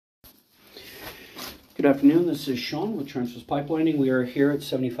Good afternoon, this is Sean with Transverse Pipelining. We are here at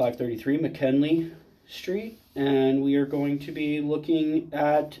 7533 McKinley Street, and we are going to be looking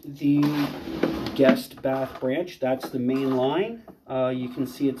at the guest bath branch. That's the main line. You can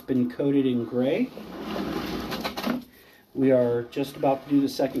see it's been coated in gray. We are just about to do the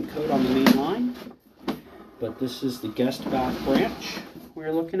second coat on the main line, but this is the guest bath branch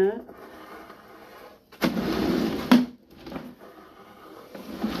we're looking at.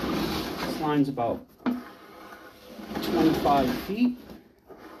 This line's about 25 feet.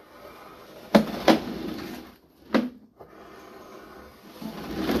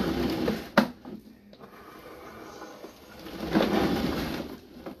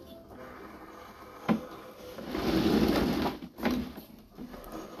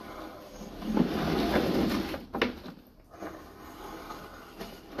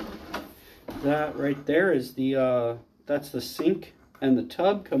 That right there is the that's the sink and the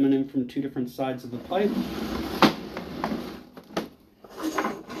tub coming in from two different sides of the pipe.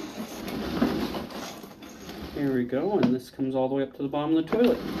 Here we go, and this comes all the way up to the bottom of the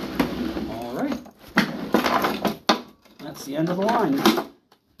toilet. All right, that's the end of the line.